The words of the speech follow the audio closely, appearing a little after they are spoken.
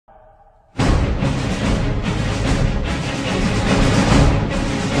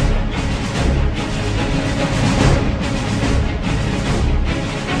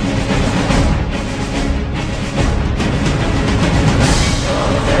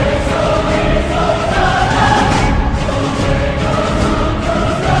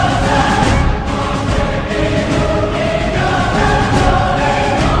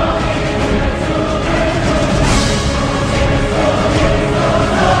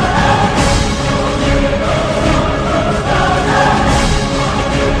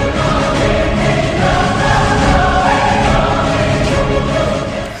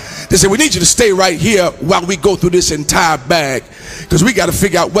They said, we need you to stay right here while we go through this entire bag, because we got to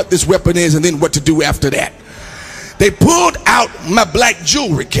figure out what this weapon is and then what to do after that. They pulled out my black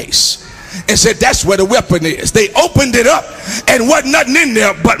jewelry case and said, that's where the weapon is. They opened it up and wasn't nothing in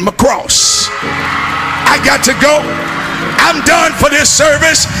there but my cross. I got to go. I'm done for this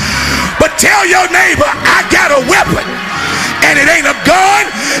service. But tell your neighbor, I got a weapon. And it ain't a gun,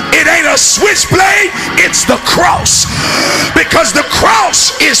 it ain't a switchblade, it's the cross. Because the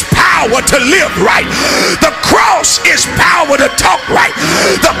cross is power to live right. The cross is power to talk right.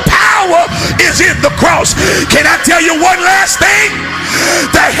 The power is in the cross. Can I tell you one last thing?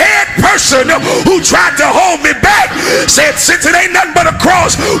 The head person who tried to hold me back said, since it ain't nothing but a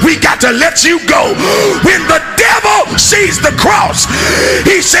cross, we got to let you go. When the devil sees the cross,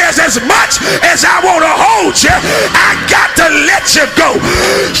 he says, as much as I want to hold you, I got to let you go.